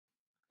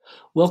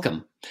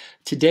Welcome.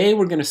 Today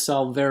we're going to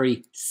solve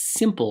very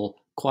simple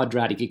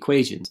quadratic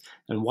equations.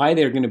 And why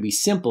they're going to be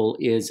simple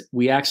is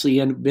we actually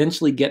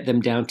eventually get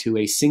them down to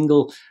a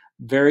single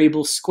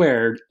variable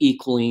squared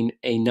equaling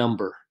a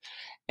number.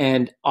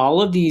 And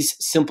all of these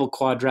simple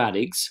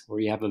quadratics,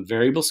 where you have a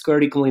variable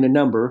squared equaling a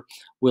number,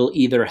 will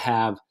either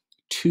have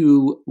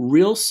two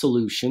real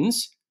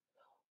solutions,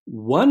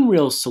 one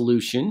real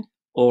solution,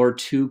 or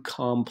two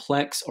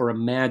complex or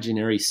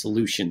imaginary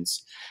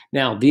solutions.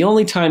 Now, the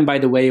only time, by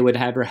the way, it would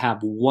ever have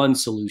one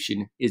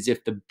solution is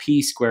if the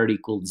p squared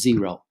equaled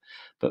 0.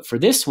 But for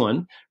this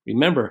one,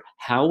 remember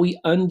how we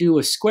undo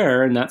a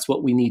square, and that's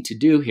what we need to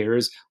do here,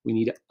 is we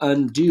need to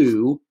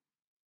undo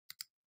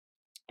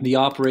the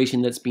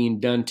operation that's being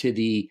done to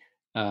the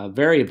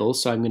variable.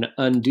 So I'm going to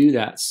undo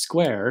that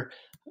square.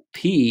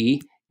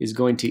 P is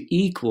going to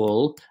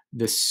equal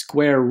the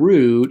square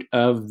root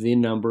of the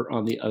number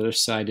on the other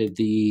side of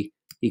the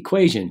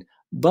equation,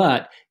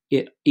 but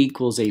it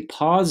equals a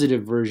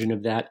positive version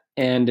of that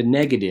and a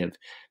negative,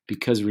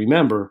 because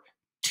remember,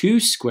 2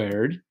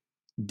 squared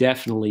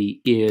definitely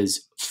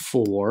is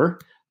 4,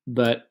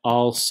 but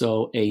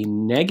also a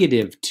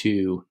negative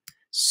 2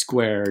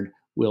 squared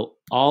will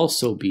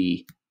also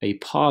be a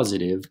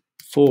positive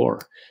 4.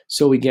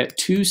 So we get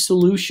two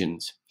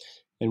solutions.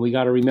 And we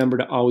got to remember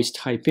to always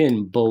type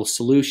in both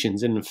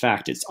solutions. And in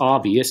fact, it's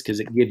obvious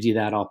because it gives you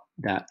that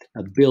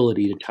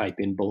ability to type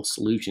in both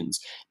solutions,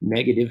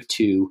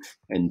 -2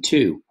 and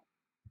 2.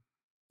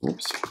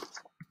 Oops.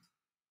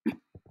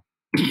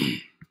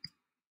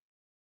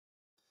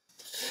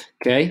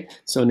 Okay,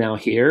 so now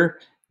here,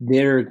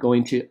 they're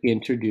going to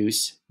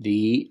introduce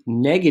the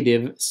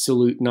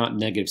not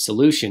negative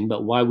solution,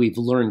 but why we've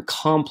learned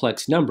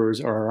complex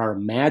numbers are our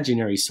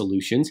imaginary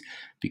solutions,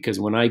 because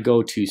when I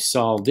go to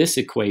solve this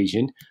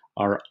equation,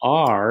 our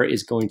r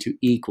is going to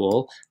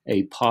equal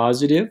a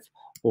positive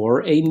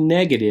or a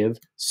negative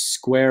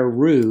square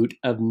root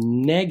of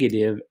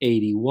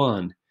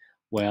 -81.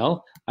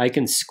 Well, I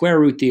can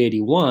square root the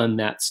 81,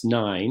 that's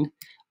 9.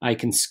 I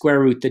can square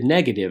root the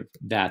negative,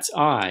 that's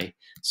I.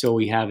 So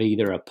we have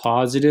either a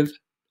positive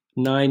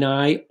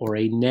 9i or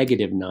a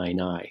negative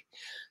 9i.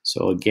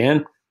 So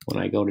again, when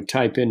I go to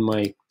type in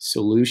my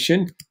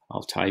solution,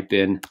 I'll type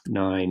in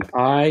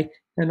 9i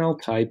and I'll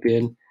type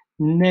in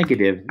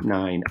negative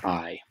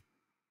 9i.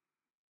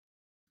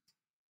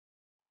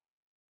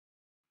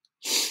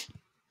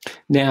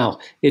 Now,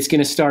 it's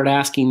going to start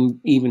asking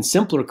even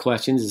simpler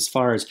questions as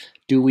far as,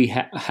 do we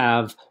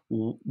have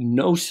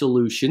no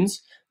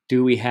solutions?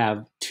 Do we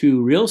have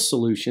two real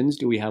solutions?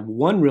 Do we have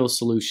one real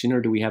solution,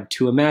 or do we have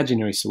two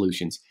imaginary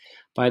solutions?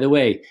 By the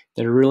way,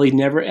 there really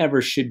never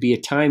ever should be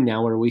a time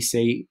now where we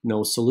say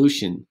no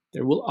solution.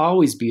 There will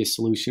always be a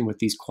solution with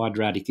these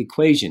quadratic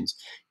equations,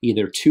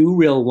 either two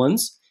real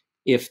ones,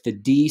 if the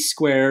d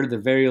squared, the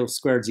variable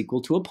squared, is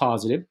equal to a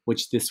positive,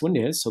 which this one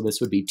is, so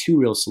this would be two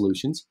real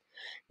solutions.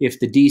 If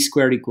the d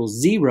squared equals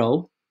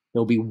 0,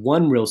 there'll be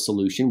one real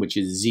solution, which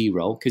is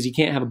 0, because you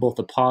can't have both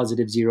a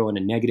positive 0 and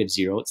a negative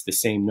 0. It's the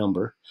same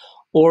number.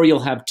 Or you'll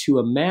have two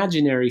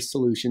imaginary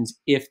solutions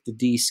if the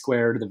d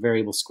squared, the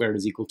variable squared,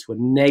 is equal to a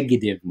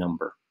negative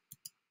number.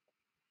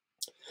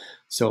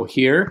 So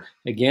here,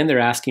 again, they're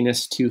asking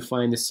us to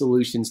find the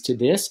solutions to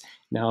this.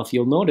 Now, if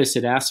you'll notice,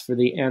 it asks for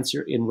the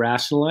answer in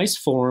rationalized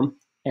form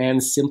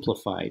and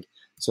simplified.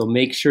 So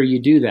make sure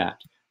you do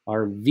that.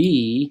 Our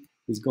v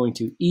is going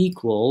to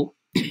equal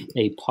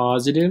a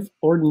positive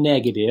or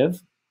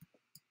negative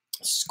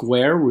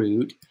square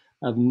root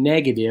of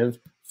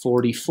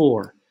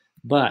 -44.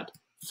 But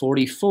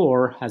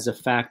 44 has a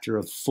factor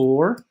of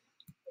 4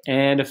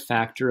 and a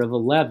factor of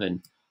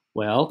 11.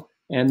 Well,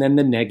 and then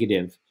the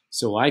negative.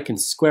 So I can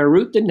square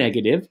root the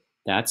negative,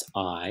 that's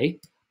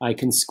I. I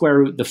can square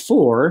root the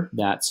 4,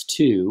 that's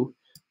 2.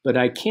 But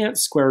I can't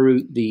square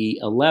root the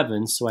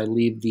 11, so I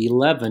leave the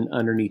 11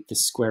 underneath the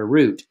square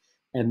root.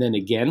 And then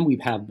again, we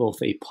have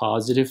both a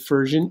positive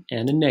version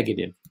and a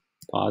negative.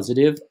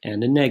 Positive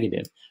and a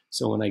negative.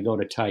 So when I go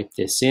to type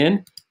this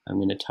in, I'm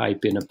going to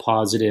type in a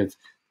positive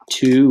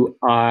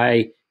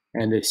 2i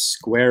and the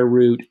square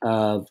root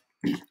of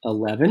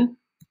 11.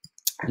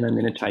 And I'm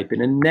going to type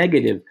in a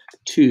negative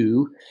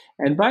 2.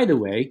 And by the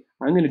way,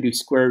 I'm going to do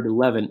square root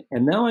 11.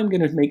 And now I'm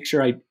going to make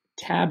sure I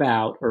tab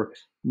out or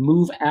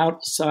move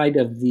outside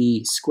of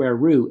the square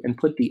root and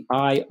put the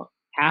I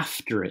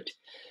after it.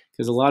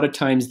 Because a lot of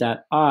times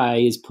that I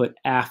is put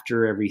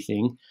after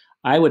everything.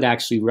 I would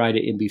actually write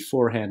it in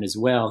beforehand as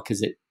well,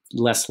 because it's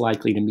less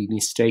likely to be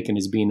mistaken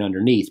as being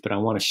underneath. But I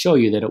want to show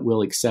you that it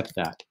will accept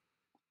that.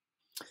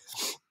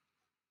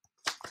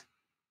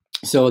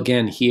 So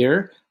again,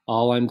 here,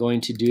 all I'm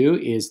going to do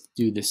is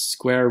do the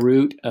square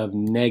root of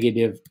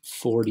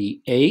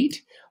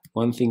 -48.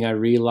 One thing I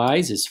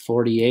realize is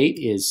 48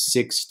 is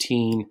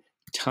 16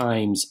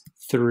 times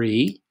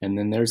 3, and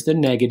then there's the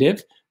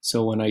negative.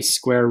 So when I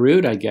square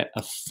root, I get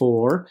a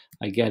 4,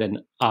 I get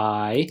an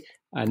I,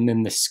 and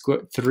then the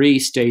 3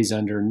 stays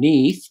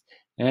underneath.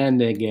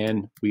 And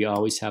again, we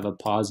always have a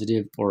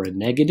positive or a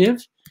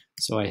negative.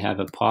 So I have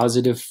a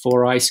positive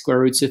 4i square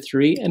roots of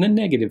 3 and a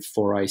negative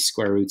 4i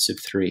square roots of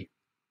 3.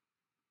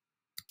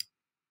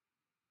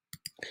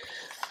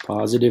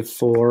 positive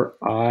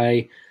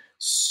 4i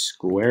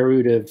square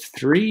root of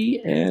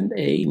 3, and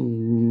a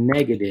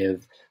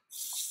negative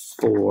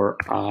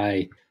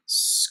 4i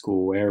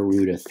square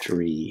root of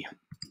 3.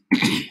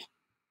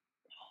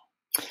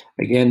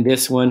 Again,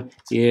 this one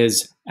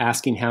is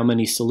asking how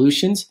many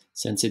solutions.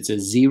 Since it's a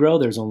 0,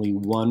 there's only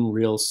one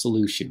real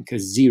solution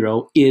because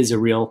 0 is a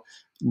real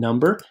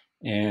number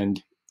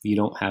and you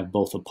don't have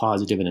both a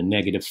positive and a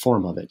negative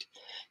form of it.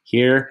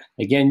 Here,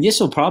 again, this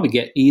will probably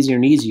get easier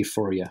and easier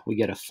for you. We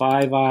get a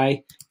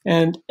 5i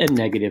and a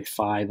negative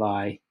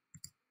 5i.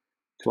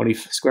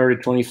 Square root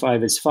of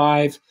 25 is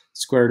 5.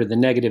 Square root of the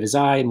negative is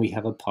I, and we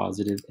have a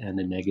positive and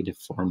a negative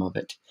form of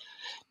it.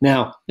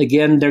 Now,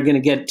 again, they're going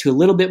to get to a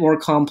little bit more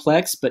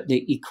complex, but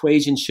the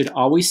equation should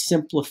always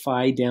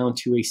simplify down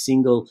to a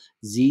single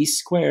z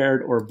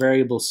squared or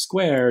variable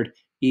squared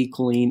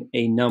equaling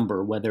a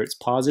number. Whether it's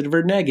positive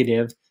or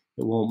negative,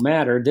 it won't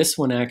matter. This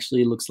one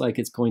actually looks like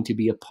it's going to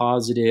be a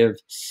positive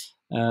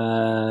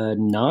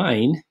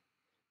 9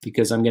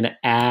 because I'm going to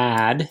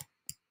add,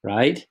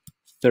 right,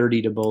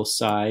 30 to both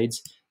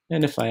sides.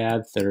 And if I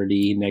add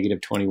 30,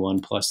 negative 21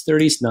 plus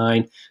 30 is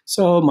 9.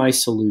 So my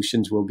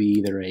solutions will be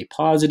either a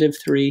positive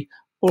 3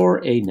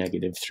 or a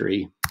negative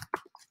 3.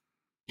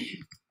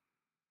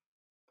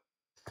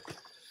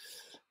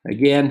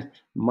 Again,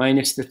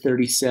 minus the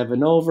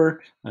 37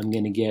 over, I'm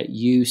going to get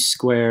u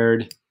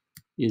squared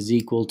is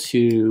equal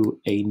to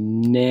a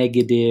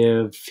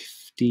negative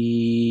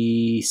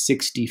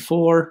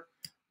 64.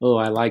 Oh,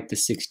 I like the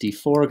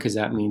 64 because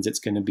that means it's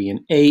going to be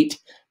an 8.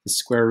 The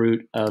square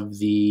root of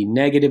the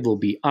negative will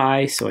be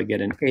I, so I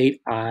get an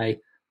 8i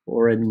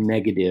or a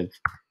negative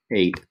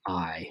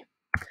 8i.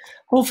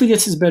 Hopefully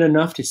this has been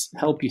enough to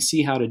help you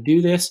see how to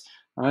do this.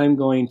 I'm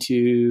going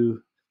to,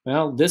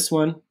 well, this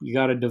one, you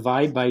got to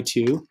divide by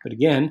 2. But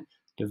again,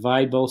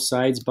 divide both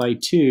sides by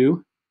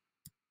 2.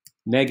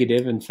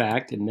 Negative, in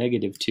fact, a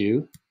negative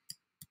 2.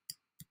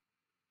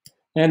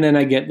 And then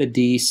I get the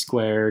d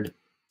squared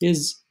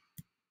is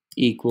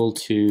equal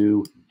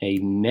to a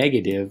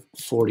negative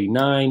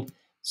 49.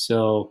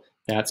 So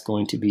that's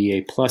going to be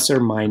a plus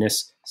or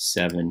minus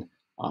 7i.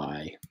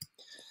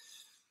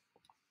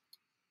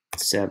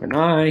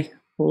 7i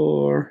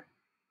or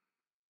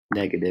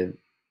negative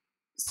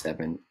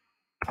 7i.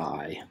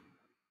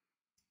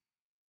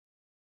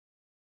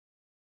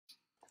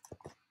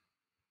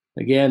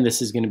 Again,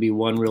 this is going to be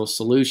one real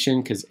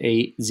solution because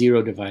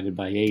 0 divided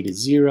by 8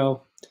 is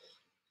 0.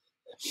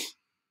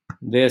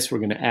 This, we're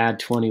going to add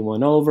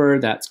 21 over.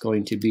 That's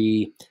going to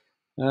be,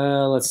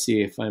 let's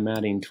see, if I'm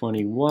adding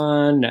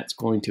 21, that's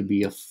going to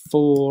be a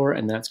 4,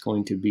 and that's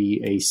going to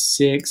be a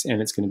 6,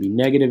 and it's going to be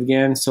negative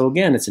again. So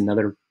again, it's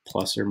another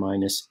plus or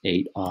minus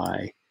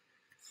 8i.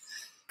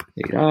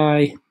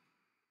 8i.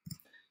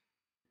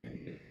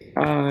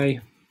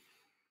 8i.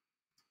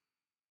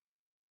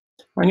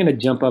 I'm going to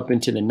jump up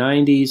into the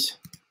 90s,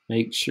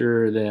 make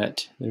sure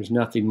that there's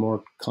nothing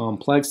more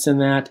complex than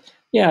that.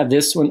 Yeah,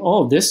 this one.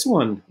 Oh, this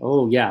one.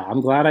 Oh, yeah,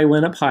 I'm glad I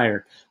went up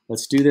higher.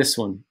 Let's do this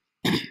one.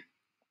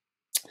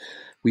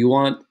 We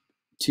want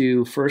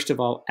to, first of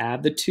all,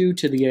 add the 2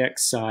 to the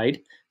x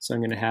side. So I'm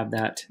going to have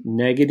that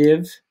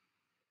negative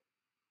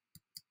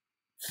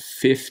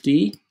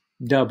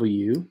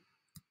 50w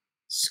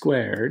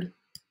squared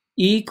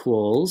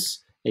equals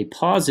a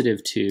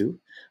positive 2.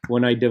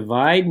 When I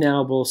divide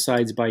now both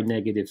sides by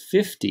negative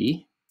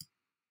 50,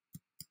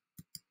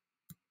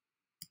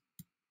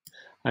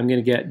 I'm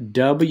going to get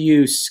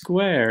w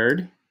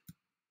squared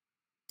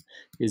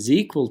is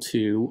equal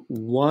to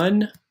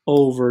 1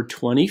 over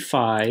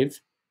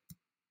 25.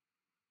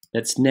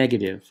 That's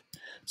negative.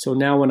 So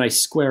now when I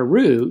square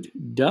root,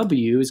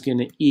 w is going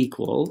to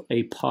equal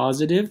a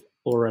positive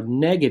or a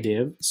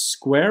negative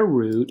square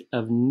root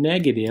of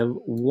negative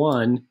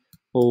 1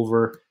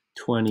 over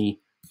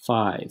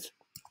 25.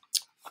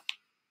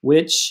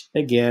 Which,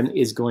 again,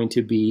 is going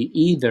to be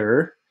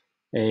either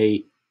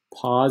a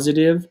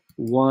positive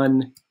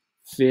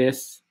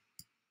 1/5,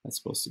 that's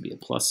supposed to be a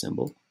plus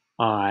symbol,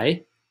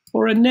 I,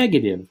 or a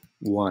negative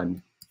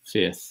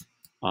 1/5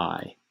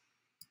 I.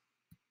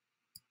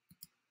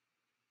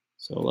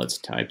 So let's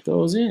type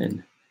those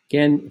in.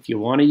 Again, if you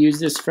want to use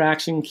this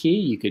fraction key,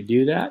 you could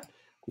do that.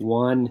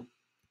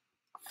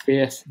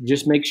 1/5.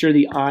 Just make sure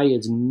the I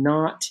is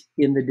not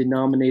in the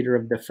denominator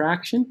of the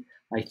fraction.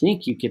 I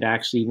think you could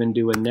actually even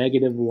do a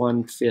negative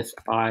 1/5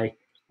 I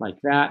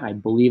like that. I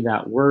believe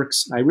that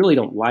works. I really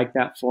don't like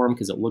that form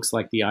because it looks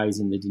like the I is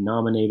in the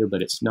denominator,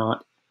 but it's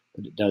not,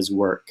 but it does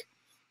work.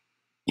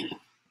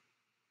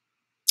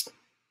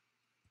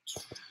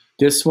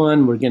 This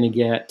one, we're going to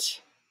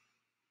get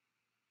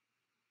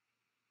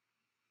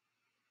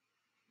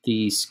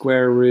the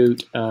square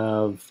root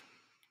of,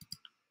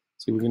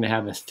 so we're going to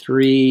have a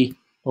 3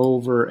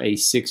 over a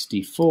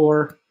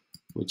 64,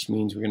 which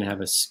means we're going to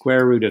have a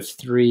square root of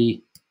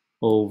 3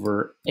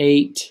 over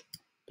 8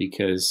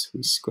 because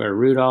we square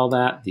root all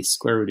that. The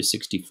square root of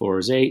 64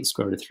 is 8,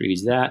 square root of 3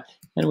 is that,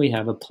 and we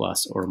have a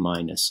plus or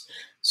minus.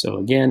 So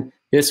again,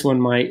 this one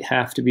might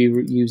have to be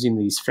using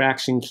these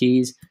fraction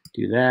keys.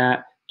 Do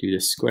that, do the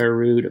square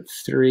root of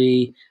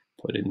 3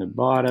 put in the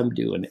bottom,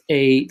 do an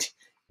 8,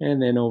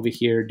 and then over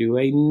here do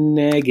a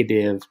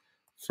negative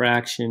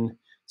fraction,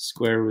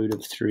 square root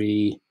of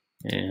 3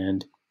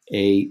 and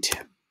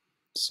 8.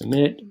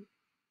 Submit.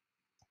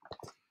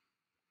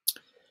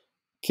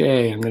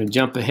 Okay, I'm going to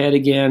jump ahead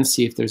again,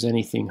 see if there's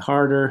anything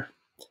harder.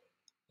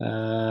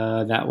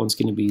 That one's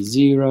going to be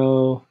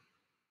 0.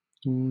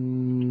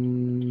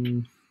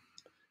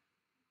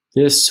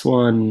 This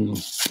one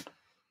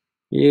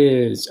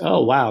is,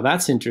 oh wow,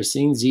 that's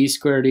interesting. Z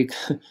squared,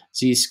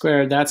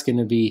 that's going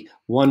to be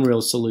one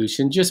real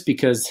solution, just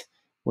because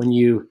when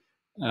you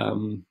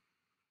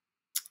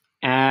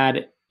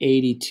add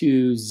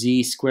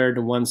 82z squared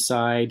to one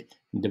side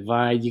and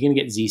divide, you're going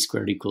to get z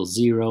squared equals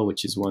 0,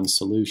 which is one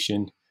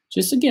solution.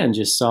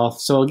 Just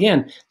solve. So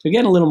again, they're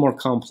getting a little more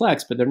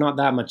complex, but they're not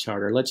that much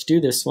harder. Let's do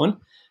this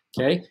one.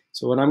 Okay,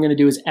 so what I'm going to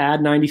do is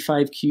add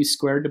 95q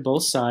squared to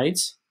both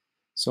sides.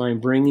 So I'm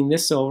bringing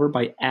this over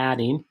by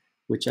adding,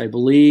 which I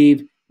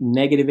believe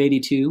negative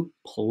 82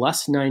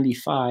 plus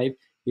 95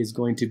 is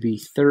going to be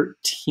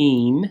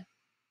 13q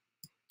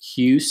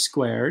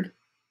squared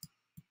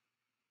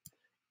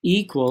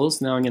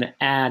equals, now I'm going to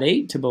add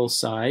 8 to both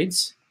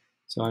sides.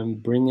 So I'm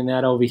bringing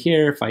that over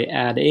here. If I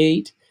add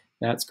 8,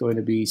 that's going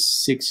to be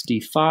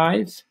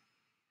 65.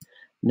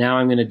 Now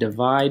I'm going to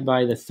divide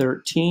by the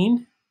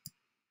 13.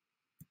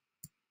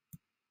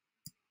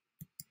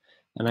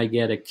 And I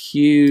get a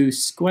q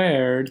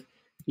squared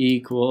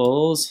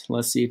equals,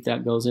 let's see if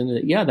that goes into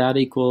it. Yeah, that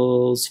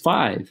equals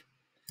 5.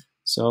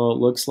 So it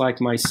looks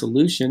like my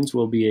solutions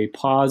will be a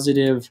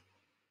positive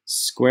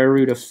square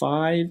root of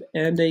 5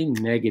 and a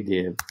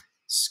negative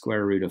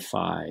square root of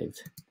 5.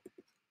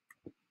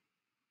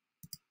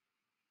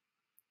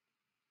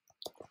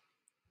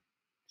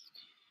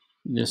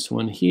 This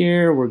one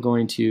here, we're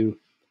going to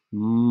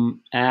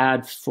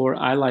add 4.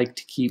 I like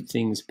to keep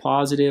things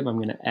positive. I'm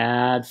going to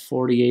add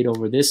 48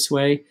 over this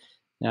way.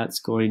 That's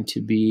going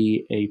to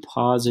be a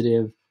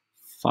positive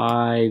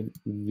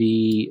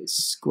 5v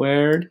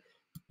squared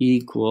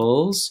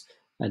equals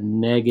a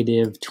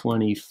negative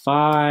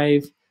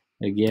 25.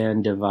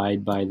 Again,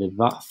 divide by the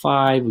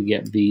 5. We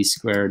get v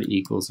squared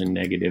equals a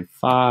negative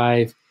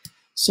 5.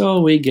 So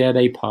we get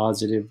a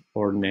positive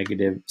or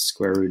negative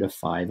square root of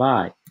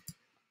 5i.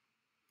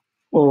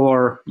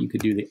 Or you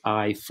could do the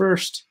I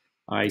first,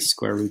 I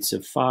square roots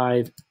of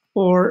 5,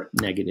 or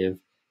negative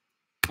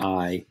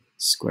I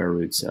square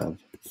roots of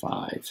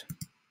 5.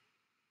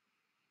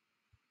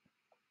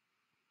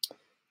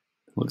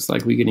 Looks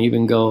like we can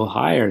even go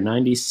higher,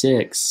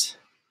 96.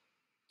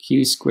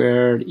 Q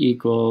squared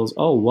equals,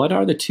 oh, what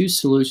are the two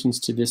solutions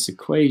to this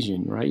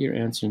equation? Write your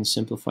answer in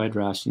simplified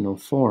rational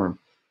form.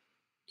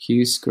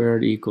 Q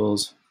squared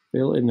equals,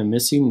 fill in the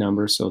missing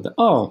number so that,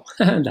 oh,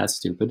 that's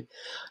stupid.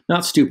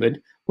 Not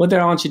stupid. What they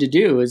want you to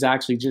do is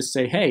actually just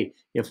say, hey,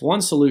 if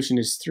one solution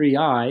is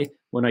 3i,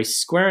 when I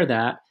square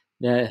that,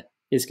 that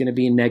is going to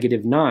be a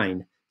negative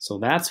 9. So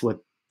that's what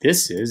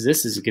this is.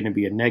 This is going to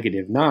be a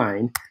negative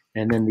 9.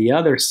 And then the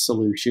other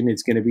solution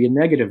is going to be a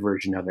negative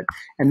version of it.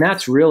 And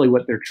that's really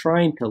what they're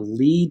trying to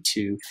lead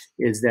to,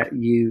 is that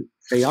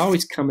they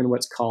always come in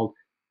what's called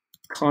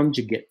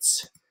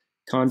conjugates.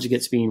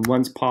 Conjugates being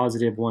one's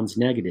positive, one's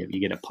negative.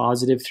 You get a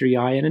positive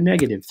 3i and a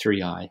negative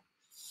 3i.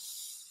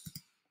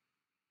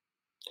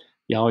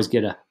 You always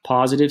get a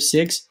positive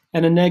 6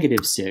 and a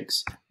negative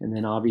 6. And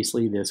then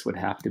obviously this would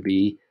have to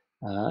be,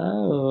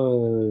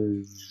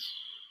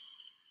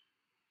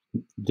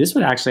 this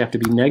would actually have to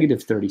be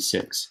negative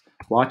 36.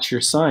 Watch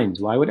your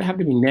signs. Why would it have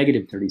to be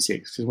negative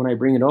 36? Because when I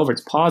bring it over,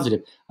 it's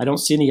positive. I don't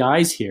see any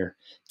i's here.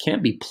 It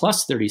can't be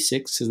plus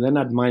 36, because then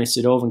I'd minus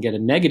it over and get a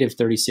negative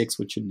 36,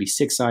 which would be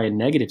 6i and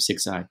negative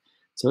 6i.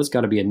 So it's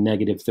got to be a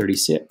negative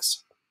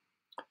 36.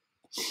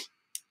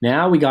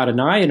 Now we got an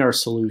I in our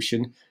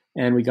solution,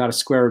 and we got a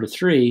square root of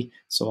 3.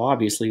 So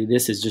obviously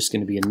this is just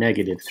going to be a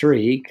negative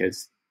 3,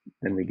 because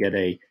then we get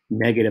a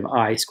negative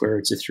I square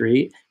roots of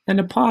 3 and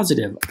a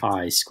positive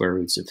I square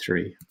roots of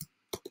 3.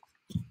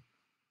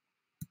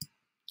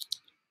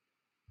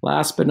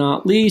 Last but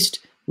not least,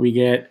 we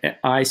get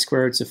I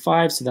square roots of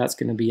 5, so that's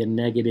going to be a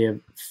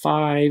negative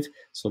 5.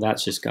 So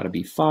that's just got to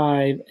be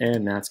 5,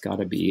 and that's got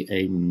to be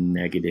a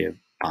negative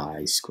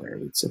I square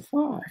roots of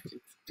 5.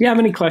 If you have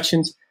any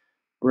questions,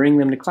 bring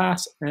them to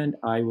class, and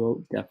I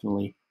will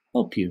definitely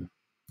help you.